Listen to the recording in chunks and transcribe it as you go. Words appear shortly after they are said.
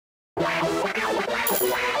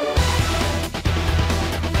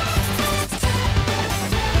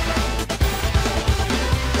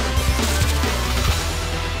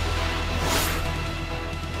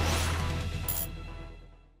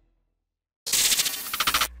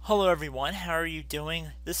Hello everyone, how are you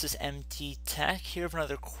doing? This is MT Tech here with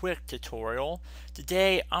another quick tutorial.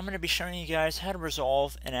 Today I'm going to be showing you guys how to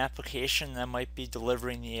resolve an application that might be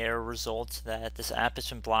delivering the error results that this app has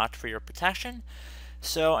been blocked for your protection.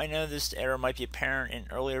 So I know this error might be apparent in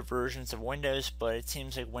earlier versions of Windows, but it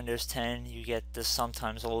seems like Windows 10 you get this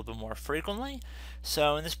sometimes a little bit more frequently.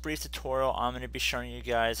 So in this brief tutorial I'm going to be showing you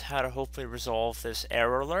guys how to hopefully resolve this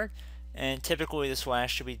error alert. And typically this will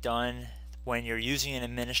actually be done when you're using an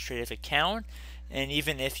administrative account, and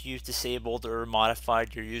even if you've disabled or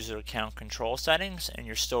modified your user account control settings and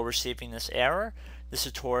you're still receiving this error, this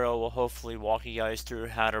tutorial will hopefully walk you guys through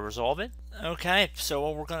how to resolve it. Okay, so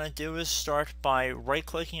what we're going to do is start by right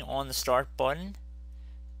clicking on the start button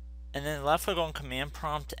and then left click on command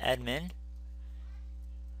prompt admin.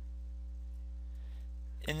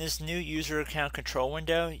 In this new user account control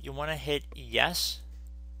window, you want to hit yes.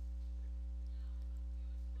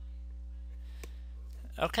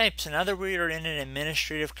 Okay, so now that we are in an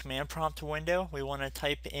administrative command prompt window, we want to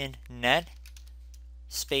type in net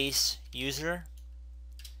space user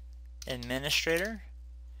administrator,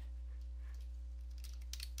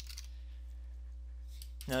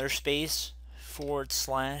 another space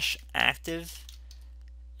 / active,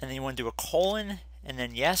 and then you want to do a colon and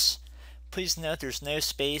then yes. Please note there's no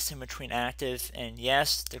space in between active and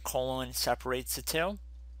yes. The colon separates the two.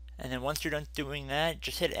 And then once you're done doing that,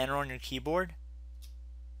 just hit enter on your keyboard.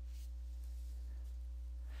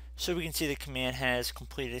 So we can see the command has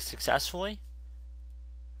completed successfully.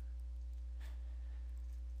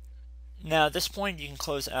 Now at this point you can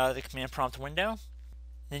close out of the command prompt window.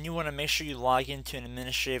 Then you want to make sure you log into an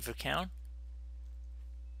administrative account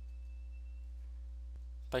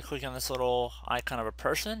by clicking on this little icon of a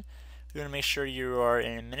person. You're going to make sure you are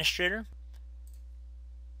an administrator.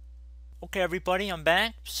 Okay everybody, I'm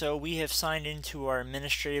back. So we have signed into our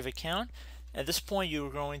administrative account. At this point you're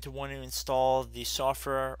going to want to install the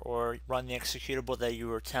software or run the executable that you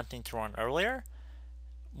were attempting to run earlier.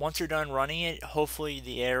 Once you're done running it, hopefully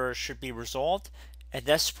the error should be resolved. At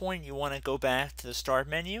this point you want to go back to the start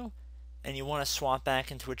menu and you want to swap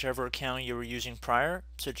back into whichever account you were using prior.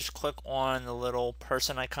 So just click on the little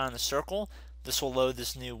person icon in the circle. This will load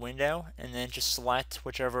this new window and then just select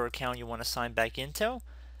whichever account you want to sign back into.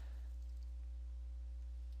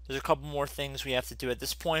 There's a couple more things we have to do at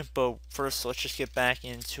this point, but first let's just get back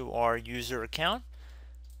into our user account.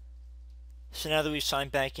 So now that we've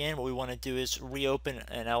signed back in, what we want to do is reopen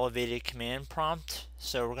an elevated command prompt.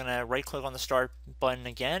 So we're going to right click on the start button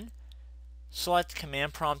again, select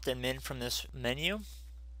command prompt admin from this menu.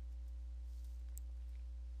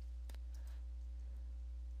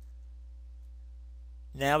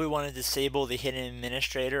 Now we want to disable the hidden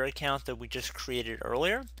administrator account that we just created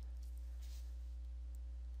earlier.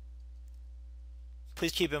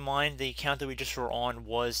 Please keep in mind the account that we just were on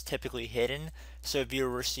was typically hidden, so if you're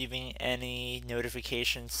receiving any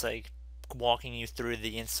notifications like walking you through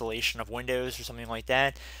the installation of Windows or something like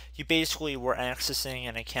that, you basically were accessing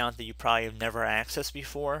an account that you probably have never accessed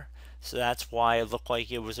before. So that's why it looked like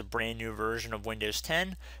it was a brand new version of Windows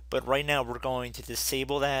 10. But right now we're going to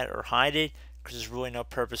disable that or hide it because there's really no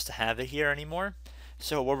purpose to have it here anymore.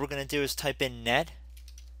 So what we're going to do is type in net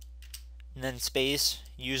and then space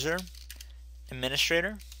user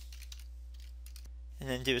administrator and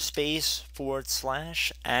then do a space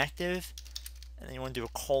 / active and then you want to do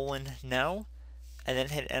a colon no and then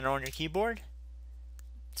hit enter on your keyboard.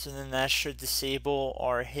 So then that should disable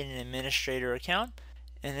our hidden administrator account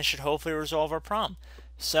and this should hopefully resolve our problem.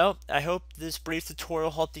 So I hope this brief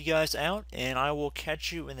tutorial helped you guys out and I will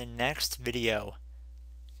catch you in the next video.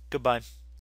 Goodbye.